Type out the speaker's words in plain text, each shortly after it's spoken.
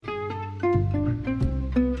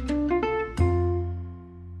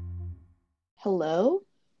Hello?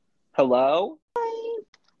 Hello? Hi.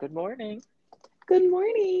 Good morning. Good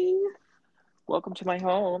morning. Welcome to my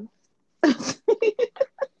home.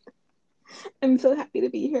 I'm so happy to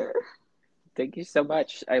be here. Thank you so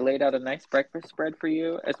much. I laid out a nice breakfast spread for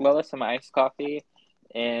you, as well as some iced coffee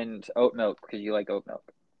and oat milk, because you like oat milk,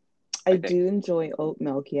 I I think. do enjoy oat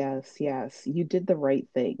milk. Yes, yes. You did the right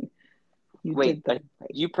thing. You Wait, did the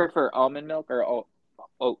right. you prefer almond milk or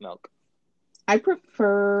oat milk? I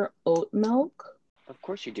prefer oat milk. Of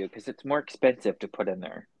course you do, because it's more expensive to put in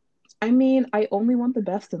there. I mean, I only want the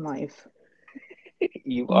best in life.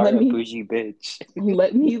 You Let are a me bougie bitch.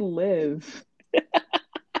 let me live.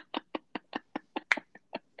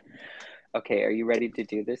 Okay, are you ready to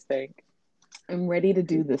do this thing? I'm ready to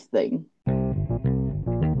do this thing.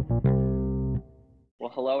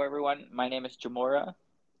 Well, hello everyone. My name is Jermora.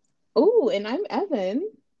 Oh, and I'm Evan.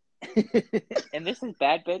 And this is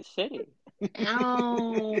Bad Betch City.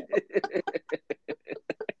 Ow.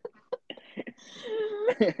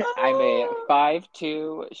 I'm a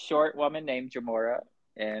 5'2" short woman named Jermora,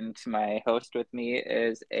 and my host with me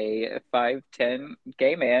is a 5'10"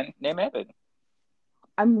 gay man named Evan.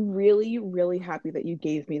 I'm really, really happy that you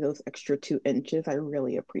gave me those extra 2 inches. I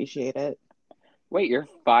really appreciate it. Wait, you're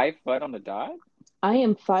 5 foot on the dot? I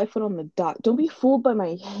am 5 foot on the dot. Don't be fooled by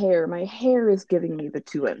my hair. My hair is giving me the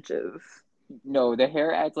 2 inches. No, the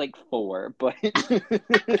hair adds like 4, but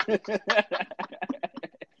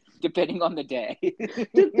depending on the day.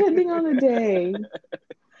 Depending on the day.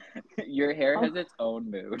 Your hair Oh, has its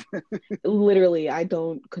own mood. literally, I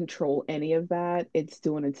don't control any of that. It's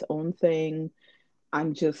doing its own thing.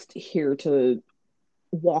 I'm just here to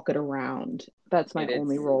walk it around. That's my And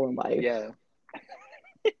only it's, role in life. yeah,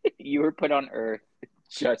 you were put on Earth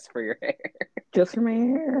just for your hair. Just for my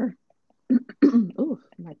hair. Ooh,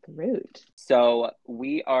 my throat. So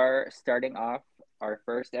we are starting off our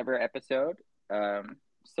first ever episode.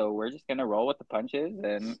 So we're just gonna roll with the punches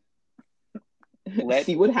and let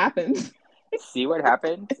See what happens. see what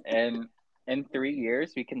happens. And in 3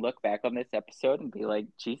 years, we can look back on this episode and be like,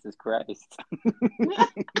 Jesus Christ,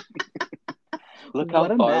 look how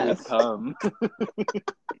What a far we've mess. come.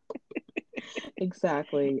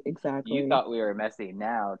 Exactly, You exactly. thought we were messy.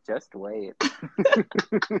 Now, just wait.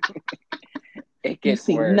 It You gets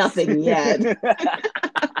see worse. nothing yet.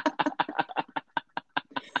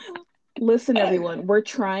 Listen, everyone, we're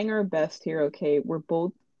trying our best here, okay? We're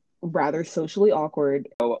both rather socially awkward.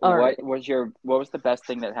 So All right. what was the best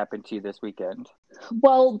thing that happened to you this weekend?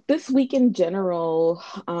 Well, this week in general,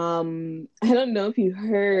 I don't know if you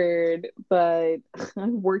heard, but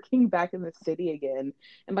I'm working back in the city again.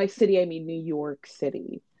 And by city, I mean New York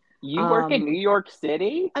City. You work in New Um, York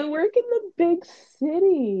City? I work in the big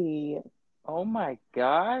city. Oh my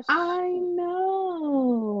gosh. I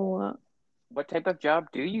know. What type of job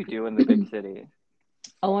do you do in the big city?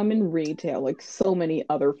 Oh, I'm in retail, like so many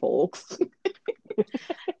other folks.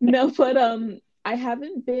 No, but I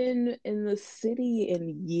haven't been in the city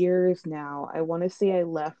in years now. I want to say I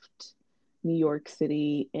left New York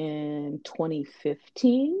City in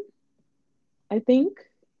 2015, I think.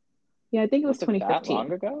 Yeah, I think it was Was it that long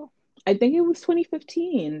 2015. ago? I think it was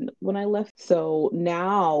 2015 when I left. So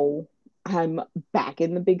now I'm back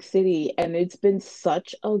in the big city and it's been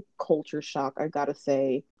such a culture shock, I gotta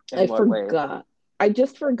say. I In what way? forgot. I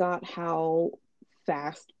just forgot how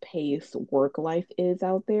fast-paced work life is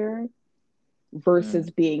out there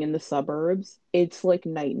versus Mm. being in the suburbs. It's like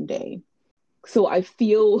night and day. So I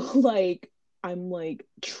feel like I'm like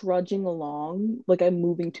trudging along, like I'm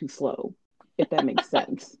moving too slow, if that makes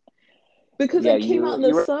sense. Because Yeah, I came out in the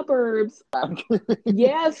you were suburbs.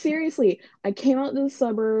 Yeah, seriously. I came out in the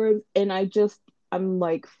suburbs and I'm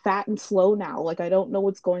like fat and slow now. Like I don't know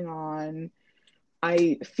what's going on.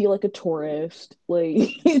 I feel like a tourist. Like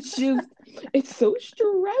it's so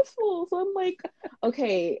stressful. So I'm like,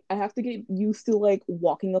 okay, I have to get used to like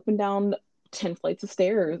walking up and down 10 flights of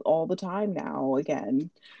stairs all the time now again.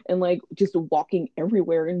 And like just walking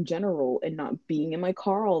everywhere in general and not being in my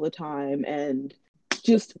car all the time and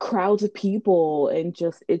just crowds of people and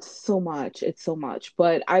just it's so much. It's so much.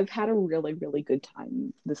 But I've had a really, really good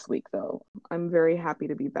time this week though. I'm very happy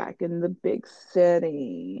to be back in the big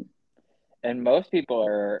city. and most people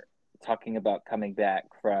are talking about coming back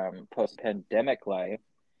from post-pandemic life,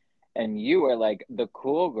 and you are like the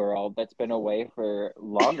cool girl that's been away for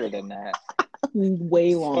longer than that.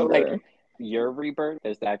 Way So like longer. your rebirth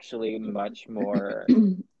is actually much more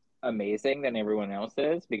amazing than everyone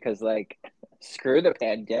else's because like screw the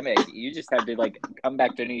pandemic. You just have to like come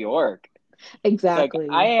back to New York. It's like Exactly.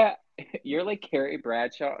 you're like Carrie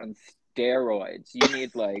Bradshaw on steroids. You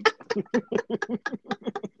need like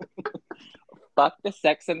fuck the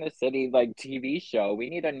Sex and the City like TV show. We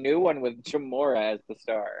need a new one with Jermora as the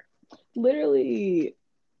star. Literally,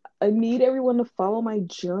 I need everyone to follow my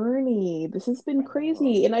journey. This has been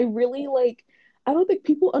crazy. And I really I don't think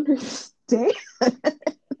people understand.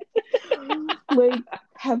 Like,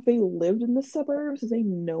 have they lived in the suburbs? Do they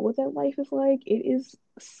know what that life is like? It is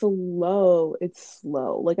slow. It's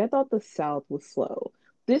slow. Like, I thought the South was slow.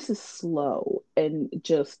 This is slow and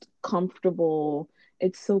just comfortable.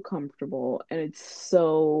 It's so comfortable and it's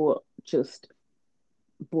so just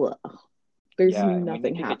blah. There's Yeah, and we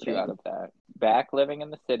nothing need to get you out happening. of that. Back living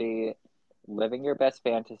in the city, living your best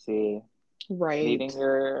fantasy, Right. meeting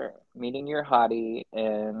your hottie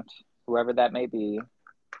and whoever that may be.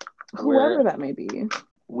 Whoever that may be.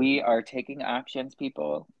 We are taking options,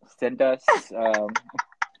 people. Send us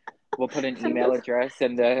we'll put an email address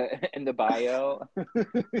in the bio.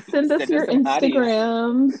 Send us your some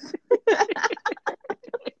Instagrams.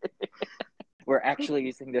 We're actually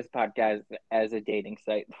using this podcast as a dating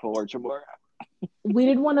site for Jermora. We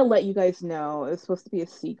didn't want to let you guys know. It was supposed to be a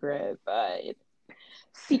secret, but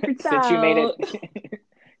secrets out.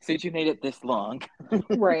 Since you made it this long.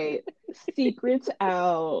 Right. Secrets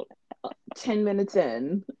out. 10 minutes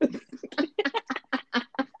in.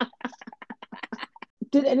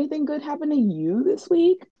 Did anything good happen to you this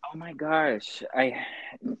week? Oh my gosh. I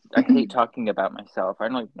hate talking about myself. I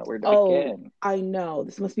don't even know where to begin. I know.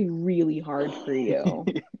 This must be really hard for you.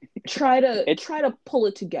 Try to pull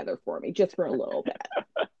it together for me just for a little bit.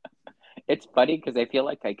 It's funny because I feel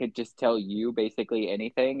like I could just tell you basically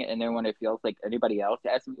anything, and then when it feels like anybody else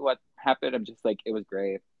asks me what happened, I'm just like, it was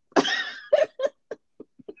great.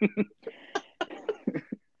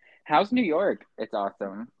 How's New York? It's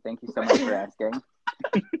awesome. Thank you so much for asking.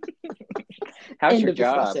 How's End your of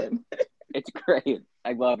job? Discussion. It's great.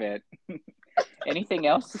 I love it. Anything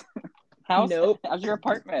else? Nope. How's your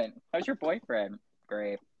apartment? How's your boyfriend?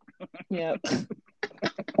 Great. Yep.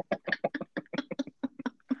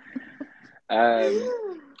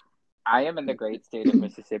 I am in the great state of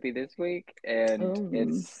Mississippi this week, and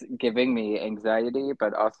it's giving me anxiety,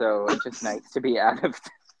 but also it's just nice to be out of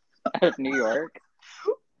New York.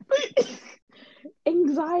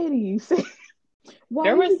 Anxiety, you say?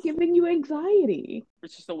 Why is it giving you anxiety?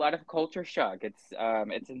 It's just a lot of culture shock. It's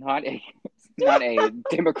not a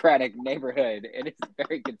democratic neighborhood. It is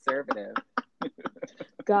very conservative.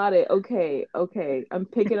 Got it. Okay. I'm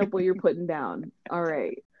picking up what you're putting down. All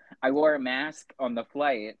right. I wore a mask on the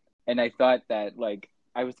flight, and I thought that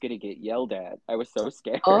I was gonna get yelled at. I was so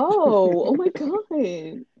scared. Oh my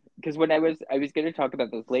God. Because when I was going to talk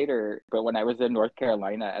about this later, but when I was in North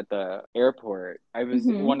Carolina at the airport, I was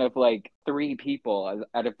one of 3 people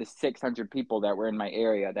out of the 600 people that were in my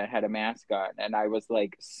area that had a mask on, and I was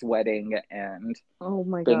sweating and oh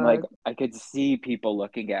my being God. I could see people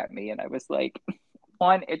looking at me, and I was like,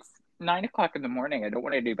 1, it's 9:00 in the morning. I don't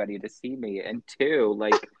want anybody to see me, and 2,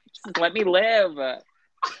 just let me live.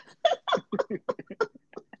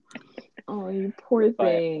 Oh, you poor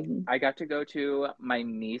thing. I got to go to my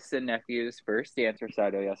niece and nephew's first dance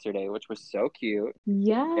recital yesterday, which was so cute.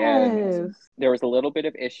 Yes. And there was a little bit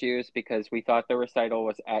of issues because we thought the recital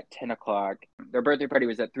was at 10 o'clock. Their birthday party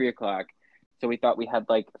was at 3 o'clock. So we thought we had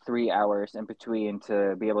 3 hours in between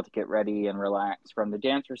to be able to get ready and relax from the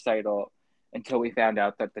dance recital until we found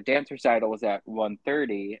out that the dance recital was at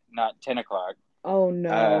 1:30, not 10 o'clock. Oh,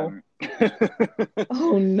 no.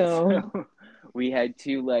 Oh, no. So we had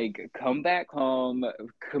to come back home,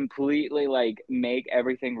 completely make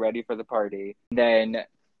everything ready for the party. Then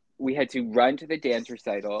we had to run to the dance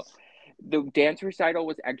recital. The dance recital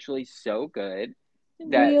was actually so good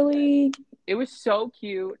that really, it was so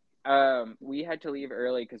cute. We had to leave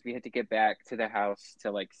early because we had to get back to the house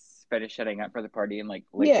to finish setting up for the party in Lake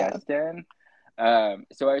Justin.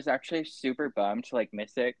 So I was actually super bummed to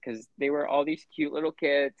miss it because they were all these cute little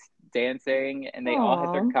kids dancing, and they all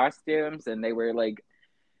had their costumes, and they were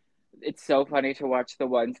it's so funny to watch the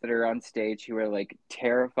ones that are on stage who are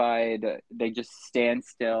terrified. They just stand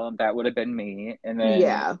still, and that would have been me. And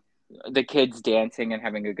then the kids dancing and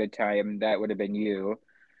having a good time, that would have been you,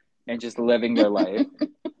 and just living their life.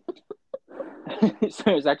 So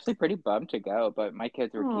I was actually pretty bummed to go, but my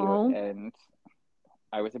kids were cute, and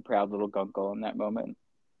I was a proud little gunkle in that moment.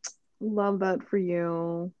 Love that for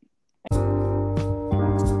you.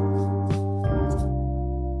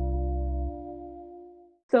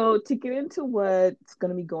 So to get into what's going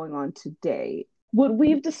to be going on today, what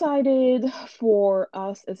we've decided for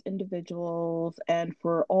us as individuals and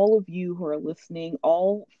for all of you who are listening,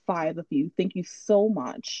 all 5 of you, thank you so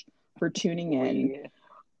much for tuning in.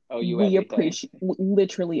 We appreciate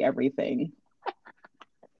literally everything.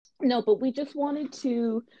 No, but we just wanted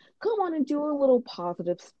to come on and do a little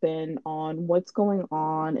positive spin on what's going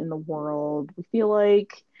on in the world. We feel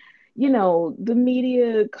like, the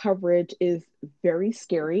media coverage is very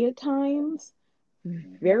scary at times,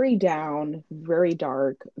 very down, very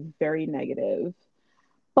dark, very negative.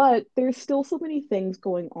 But there's still so many things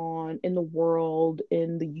going on in the world,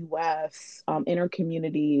 in the US, in our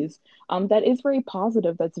communities, that is very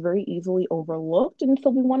positive, that's very easily overlooked. And so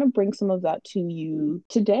we want to bring some of that to you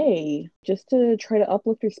today, just to try to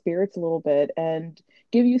uplift your spirits a little bit and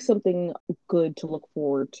give you something good to look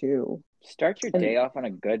forward to. Start your And day off on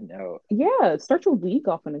a good note. yeah, start your week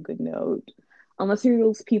off on a good note. Unless you're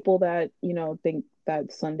those people that, think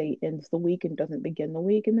that Sunday ends the week and doesn't begin the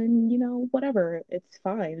week, and then, whatever, it's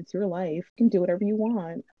fine. It's your life. You can do whatever you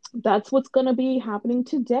want. That's what's going to be happening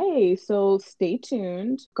today. So stay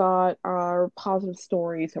tuned. Got our positive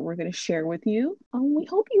stories that we're going to share with you. We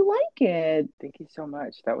hope you like it. Thank you so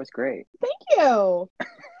much. That was great. Thank you.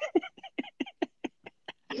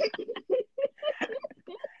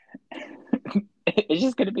 It's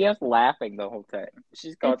just going to be us laughing the whole time.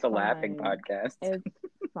 She's called It's the fine. Laughing Podcast. It's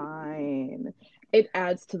fine. It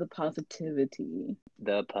adds to the positivity.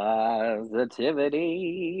 The positivity.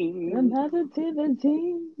 The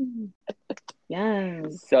positivity.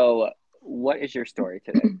 Yes. So, what is your story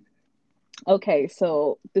today? Okay,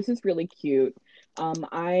 so this is really cute.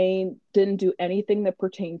 I didn't do anything that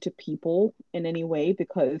pertained to people in any way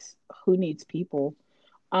because who needs people?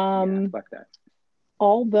 Yeah, fuck that.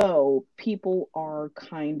 Although people are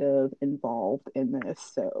kind of involved in this,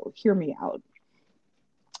 so hear me out.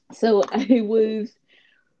 So I was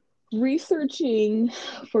researching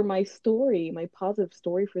for my story, my positive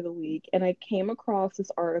story for the week, and I came across this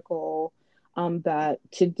article that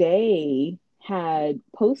Today had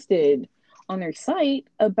posted on their site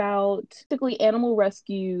about basically animal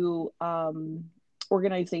rescue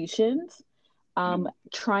organizations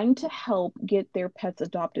trying to help get their pets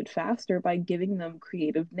adopted faster by giving them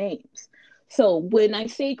creative names. So when I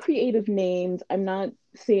say creative names, I'm not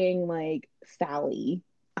saying like Sally.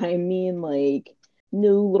 I mean like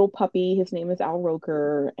new little puppy. His name is Al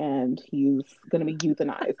Roker, and he's gonna be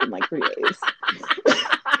euthanized in like 3 days.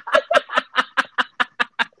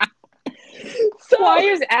 So, why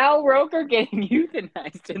is Al Roker getting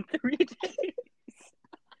euthanized in 3 days?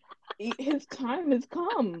 His time has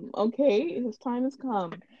come, okay? His time has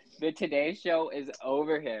come. The Today Show is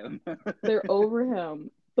over him. They're over him.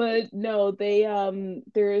 But no,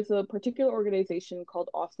 there is a particular organization called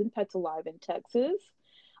Austin Pets Alive in Texas.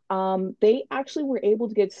 They actually were able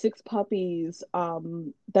to get 6 puppies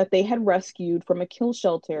that they had rescued from a kill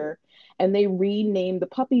shelter, and they renamed the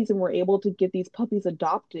puppies and were able to get these puppies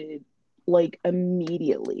adopted like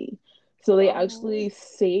immediately. So they actually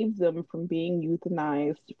saved them from being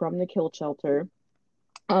euthanized from the kill shelter.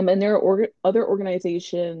 And there are other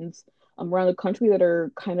organizations around the country that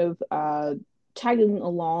are kind of tagging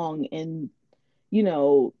along and, you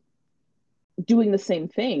know, doing the same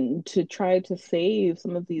thing to try to save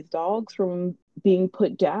some of these dogs from being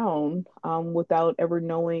put down without ever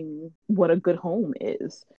knowing what a good home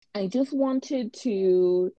is. I just wanted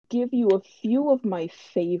to give you a few of my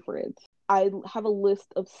favorites. I have a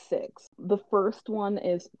list of 6. The first one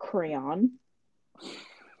is Crayon.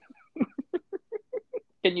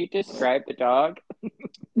 Can you describe the dog?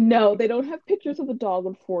 No, they don't have pictures of the dog,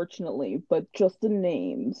 unfortunately, but just the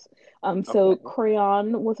names. So Okay.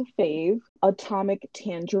 Crayon was a fave. Atomic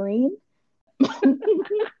Tangerine.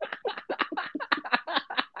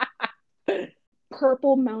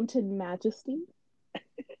 Purple Mountain Majesty.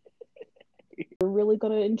 You're really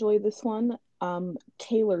gonna enjoy this one.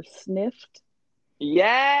 Taylor Sniffed.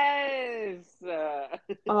 Yes.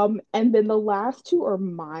 And then the last 2 are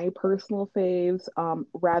my personal faves.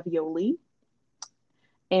 Ravioli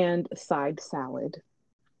and Side Salad.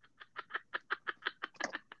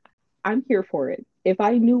 I'm here for it. If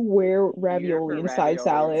I knew where ravioli and side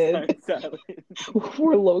salad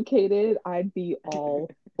were located, I'd be all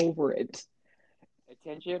over it.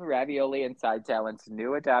 Attention, ravioli and side salad's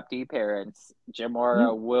new adoptee parents.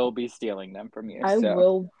 Jermora will be stealing them from you. I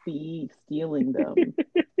will be stealing them.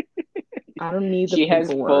 I don't need the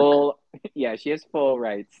paperwork. She has full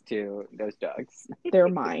rights to those dogs. They're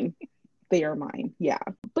mine. They are mine. Yeah.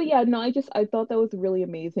 But yeah, no, I thought that was really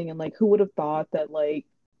amazing. And like, who would have thought that like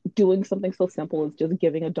doing something so simple as just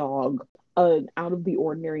giving a dog an out of the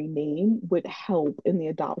ordinary name would help in the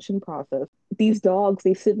adoption process. These dogs,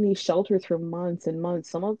 they sit in these shelters for months and months,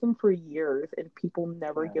 some of them for years, and people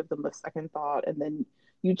never give them a second thought. And then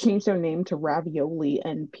you change their name to Ravioli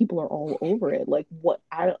and people are all over it. Like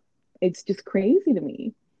it's just crazy to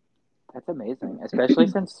me. That's amazing, especially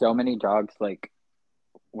since so many dogs like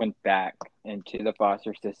went back into the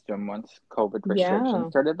foster system once COVID restrictions Yeah.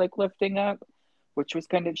 started like lifting up, which was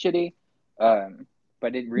kind of shitty.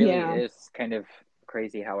 But it really Yeah. is kind of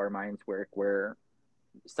crazy how our minds work, where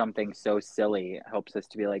something so silly helps us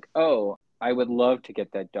to be like, oh, I would love to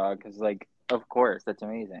get that dog because, like, of course, that's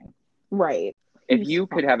amazing. Right. If He's you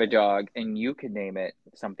could have a fine. dog and you could name it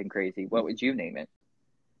something crazy, what would you name it?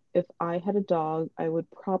 If I had a dog, I would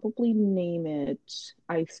probably name it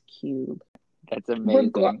Ice Cube. That's Regar-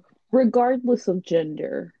 amazing. regardless of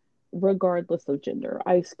gender. Regardless of gender.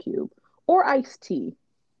 Ice Cube. Or Ice Tea.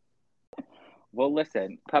 Well,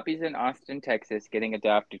 listen, puppies in Austin, Texas getting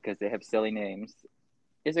adopted because they have silly names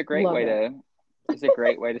is a great Love way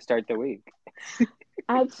it. to start the week.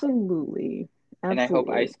 Absolutely. And I hope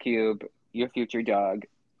Absolutely. Ice Cube, your future dog,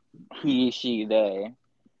 he, she, they,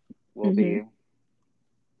 will Hmm. be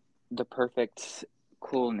the perfect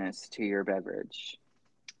coolness to your beverage.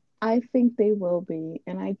 I think they will be,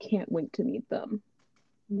 and I can't wait to meet them.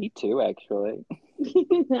 Me too, actually.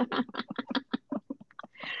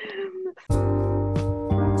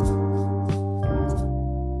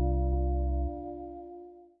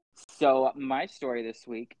 So, my story this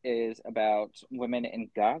week is about women in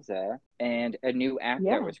Gaza and a new app that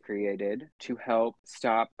Yeah, was created to help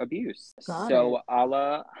stop abuse. got it. So,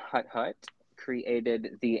 Ala Hut Hut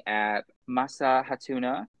created the app Masa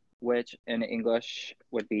Hatuna, which in English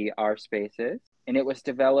would be Our Spaces. And it was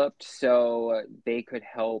developed so they could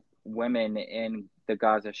help women in the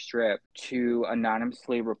Gaza Strip to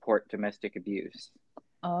anonymously report domestic abuse.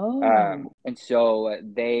 Oh, And so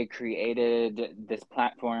they created this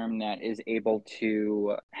platform that is able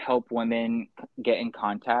to help women get in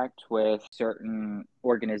contact with certain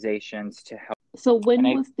organizations to help. so And when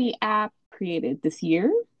was the app created? This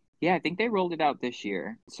year? I think they rolled it out this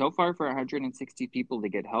year. So far, for 160 people to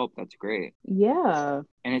get help, that's great. Yeah.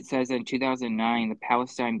 And it says in 2009, the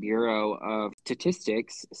Palestine Bureau of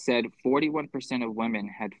Statistics said 41% of women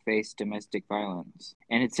had faced domestic violence.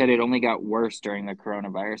 And it said it only got worse during the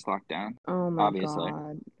coronavirus lockdown, Oh my obviously.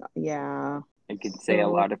 God. Yeah. I could say a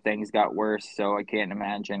So, lot of things got worse, so I can't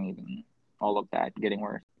imagine even all of that getting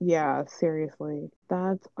worse. yeah, seriously.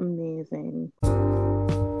 That's amazing.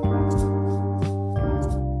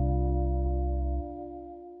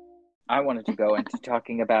 I wanted to go into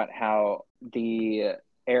talking about how the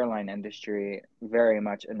airline industry very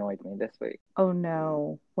much annoyed me this week. Oh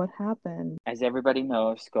no. What happened? As everybody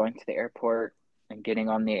knows, going to the airport and getting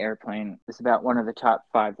on the airplane is about one of the top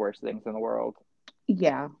 5 worst things in the world.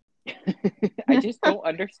 Yeah. I just don't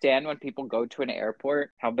understand when people go to an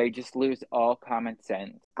airport how they just lose all common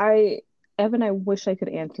sense. Evan, I wish I could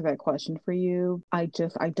answer that question for you. I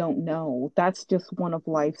don't know. That's just one of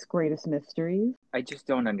life's greatest mysteries. I just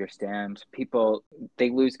don't understand. People, they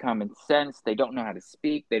lose common sense. They don't know how to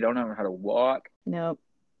speak. They don't know how to walk. Nope.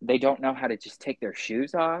 They don't know how to just take their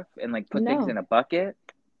shoes off and like put things No. in a bucket.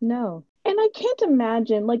 No. And I can't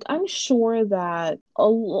imagine, like, I'm sure that a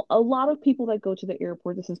lot of people that go to the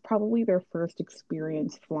airport, this is probably their first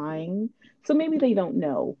experience flying. So maybe they don't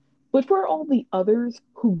know. But for all the others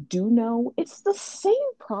who do know, it's the same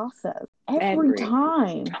process every Every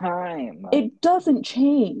time. time. It doesn't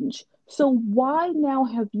change. So why now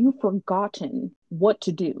have you forgotten what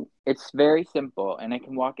to do? It's very simple, and I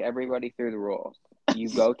can walk everybody through the rules. You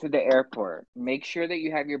go to the airport. Make sure that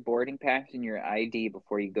you have your boarding pass and your ID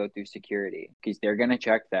before you go through security, because they're going to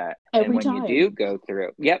check that. And Every when you time. do go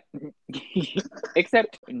through, yep.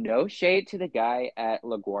 Except no shade to the guy at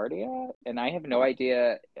LaGuardia, and I have no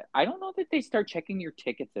idea. I don't know that they start checking your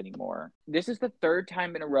tickets anymore. This is the third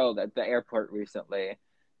time in a row that the airport recently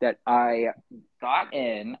that I got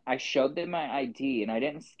in, I showed them my ID, and I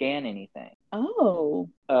didn't scan anything. Oh.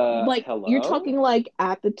 Like you're Hello? talking like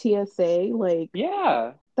at the TSA, like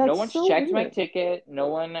Yeah. No that's one's so checked my weird. ticket. No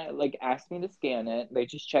one like asked me to scan it. They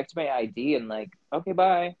just checked my ID and like, okay,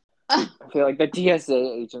 bye. I feel like the TSA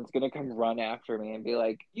agent's gonna come run after me and be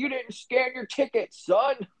like, "You didn't scan your ticket,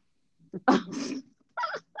 son."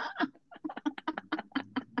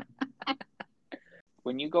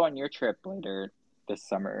 When you go on your trip later this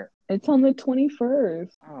summer, It's on the 21st.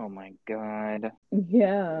 oh my god.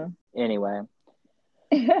 Yeah. Anyway,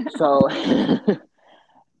 so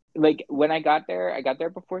like when I got there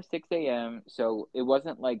before 6 a.m. So it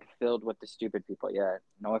wasn't like filled with the stupid people yet.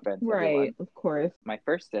 No offense, Right, everyone. of course. My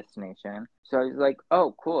first destination. So I was like,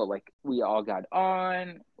 oh, cool. Like we all got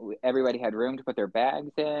on. Everybody had room to put their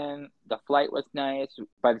bags in. The flight was nice.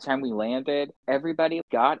 By the time we landed, everybody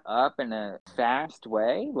got up in a fast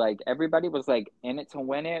way. Like everybody was like in it to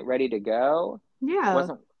win it, ready to go. Yeah.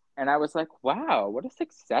 Wasn't And I was like, wow, what a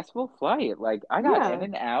successful flight. Like, I got in Yeah.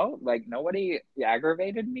 and out. Like, nobody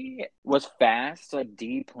aggravated me. Was fast, like,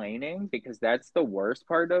 deplaning, because that's the worst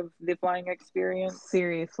part of the flying experience.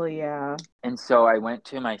 Seriously, yeah. And so I went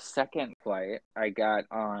to my second flight. I got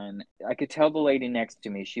on, I could tell the lady next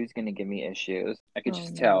to me, she was going to give me issues. I could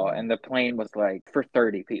just tell. No. And the plane was like for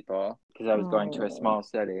 30 people because I was going to a Oh, small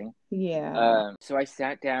city. yeah. So I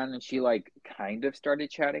sat down and she like kind of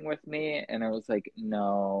started chatting with me, and I was like,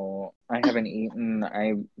 no, I haven't eaten.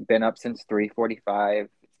 I've been up since 3:45.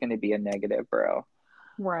 It's gonna be a negative, bro.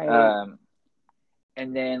 Right. Um,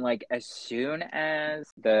 and then like as soon as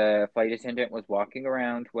the flight attendant was walking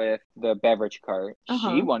around with the beverage cart, she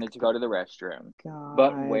Uh-huh. wanted to go to the restroom.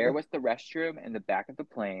 But where God. was the restroom? In the back of the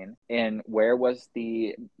plane. And where was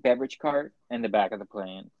the beverage cart? In the back of the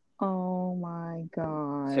plane. Oh my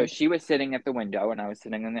So gosh. she was sitting at the window and I was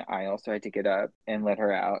sitting in the aisle, so I had to get up and let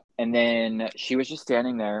her out. And then she was just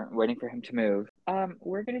standing there waiting for him to move.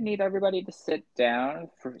 We're gonna need everybody to sit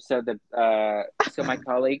down so my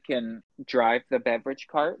colleague can drive the beverage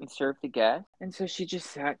cart and serve the guests. And so she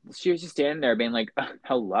was just standing there being like,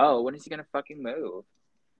 hello, when is he gonna fucking move?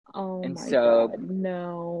 Oh And my so God.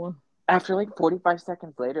 No. after like 45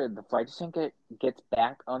 seconds later, the flight attendant gets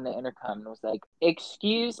back on the intercom and was like,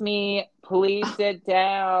 excuse me, please sit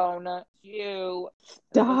down. You.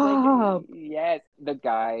 And I was like, Stop. yes. The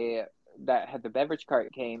guy that had the beverage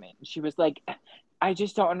cart came and she was like, I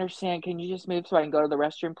just don't understand. Can you just move so I can go to the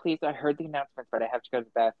restroom, please? I heard the announcements, but I have to go to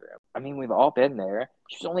the bathroom. I mean, we've all been there.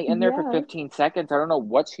 She was only in there for Yeah. 15 seconds. I don't know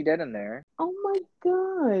what she did in there. Oh my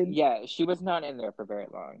God. Yeah, she was not in there for very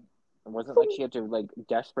long. It wasn't like So she had to like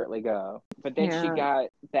desperately go. But then she can't. got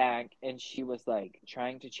back and she was like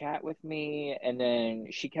trying to chat with me, and then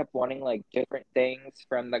she kept wanting like different things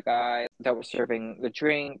from the guy that was serving the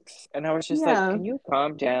drinks, and I was just like, Yeah. "Can you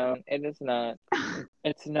calm down?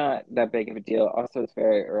 It's not that big of a deal. Also, it's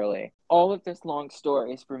very early." All of this long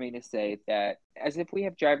story is for me to say that as if we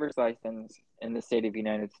have driver's license in the state of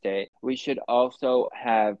United States, we should also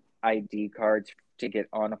have ID cards to get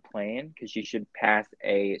on a plane, because you should pass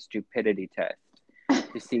a stupidity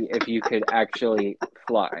test to see if you could actually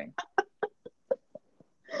fly.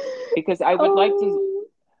 Because Oh.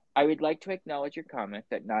 I would like to acknowledge your comment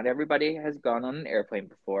that not everybody has gone on an airplane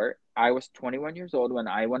before. I was 21 years old when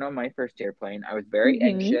I went on my first airplane. I was very Mm-hmm.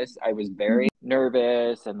 anxious. I was very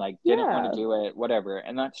nervous and like didn't want to Yeah. do it, whatever.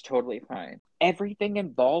 And that's totally fine. Everything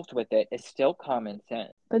involved with it is still common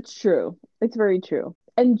sense. That's true. It's very true.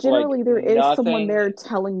 And Like generally, there is someone nothing. there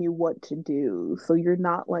telling you what to do, so you're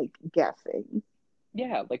not like guessing.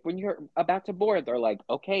 Yeah, like when you're about to board, they're like,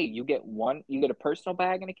 okay, you get a personal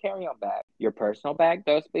bag and a carry-on bag. Your personal bag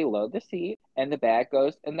goes below the seat, and the bag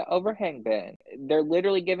goes in the overhang bin. They're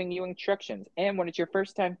literally giving you instructions. And when it's your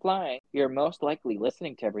first time flying, you're most likely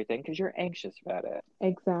listening to everything because you're anxious about it.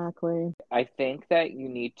 Exactly. I think that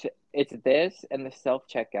it's this and the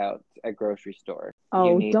self-checkouts at grocery stores. You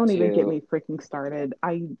Oh, need don't even get to, me freaking started.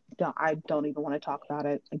 I don't even want to talk about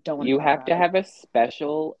it. I don't want to you talk have about to it. have a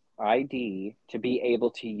special ID to be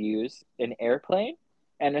able to use an airplane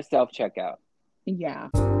and a self-checkout. Yeah.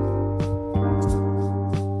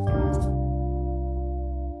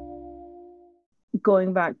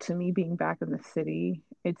 Going back to me being back in the city,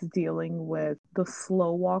 it's dealing with the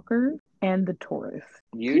slow walker and the tourists.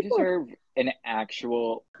 You People deserve an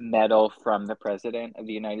actual medal from the President of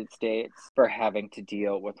the United States for having to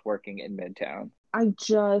deal with working in Midtown. I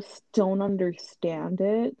just don't understand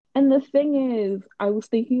it. And the thing is, I was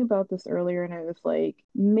thinking about this earlier and I was like,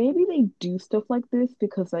 maybe they do stuff like this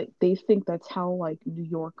because like they think that's how like New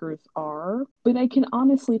Yorkers are. But I can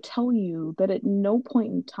honestly tell you that at no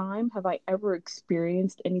point in time have I ever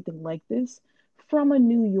experienced anything like this from a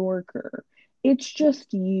New Yorker. It's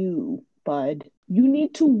just you, bud. You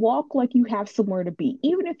need to walk like you have somewhere to be.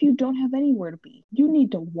 Even if you don't have anywhere to be, you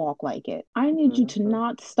need to walk like it. I need you to Mm-hmm.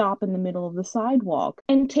 not stop in the middle of the sidewalk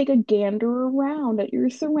and take a gander around at your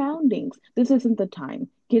surroundings. This isn't the time.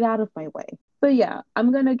 Get out of my way. But yeah,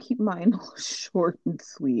 I'm going to keep mine short and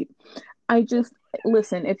sweet. I just,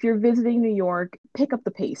 listen, if you're visiting New York, pick up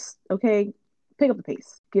the pace, okay? Pick up the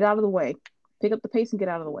pace. Get out of the way. Pick up the pace and get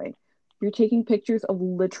out of the way. You're taking pictures of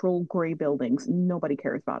literal gray buildings. Nobody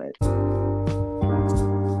cares about it.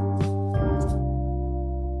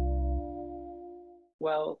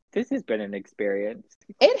 Well, this has been an experience.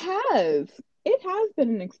 It has. It has been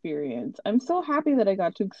an experience. I'm so happy that I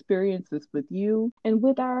got to experience this with you and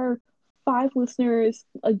with our five listeners.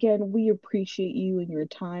 Again, we appreciate you and your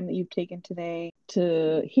time that you've taken today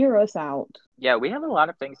to hear us out. Yeah, we have a lot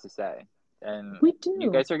of things to say, and We you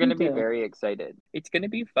do. guys are going We to be do. very excited. It's going to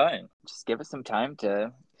be fun. Just give us some time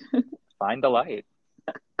to find the light.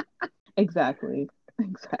 Exactly.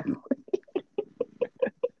 Exactly.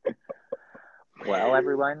 Well,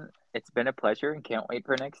 everyone, it's been a pleasure and can't wait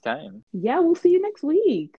for next time. Yeah, we'll see you next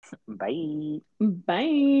week. Bye.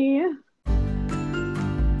 Bye.